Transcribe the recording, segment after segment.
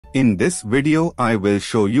In this video I will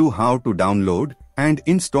show you how to download and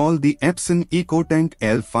install the Epson EcoTank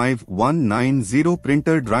l5190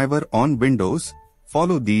 printer driver on Windows.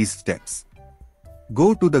 Follow these steps.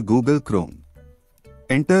 Go to the Google Chrome.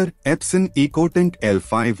 Enter Epson EcoTank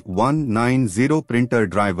l5190 printer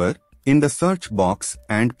driver in the search box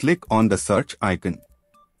and click on the search icon.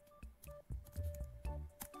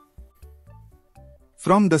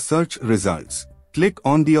 From the search results, click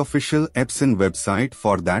on the official Epson website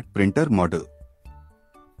for that printer model.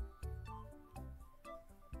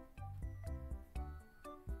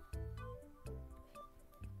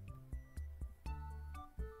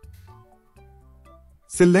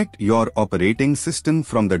 Select your operating system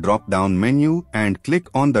from the drop-down menu and click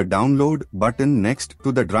on the Download button next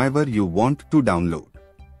to the driver you want to download.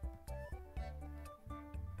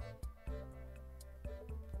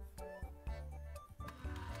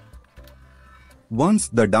 Once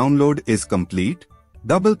the download is complete,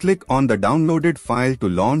 double-click on the downloaded file to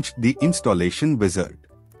launch the installation wizard.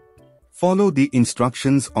 Follow the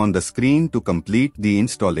instructions on the screen to complete the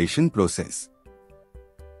installation process.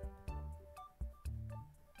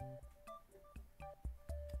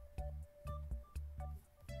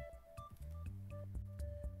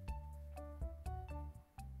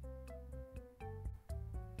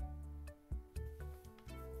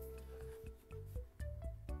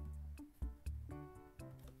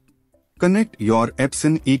 Connect your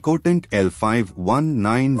Epson EcoTank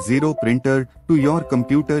l5190 printer to your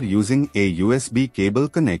computer using a USB cable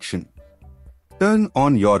connection. Turn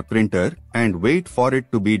on your printer and wait for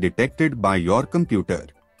it to be detected by your computer.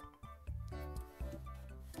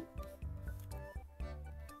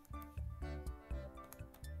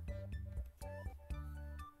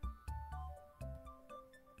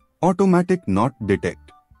 Automatic not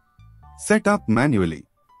detect. Set up manually.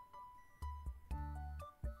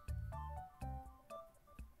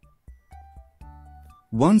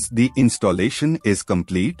 Once the installation is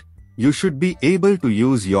complete, you should be able to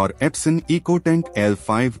use your Epson EcoTank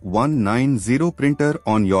l5190 printer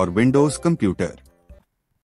on your Windows computer.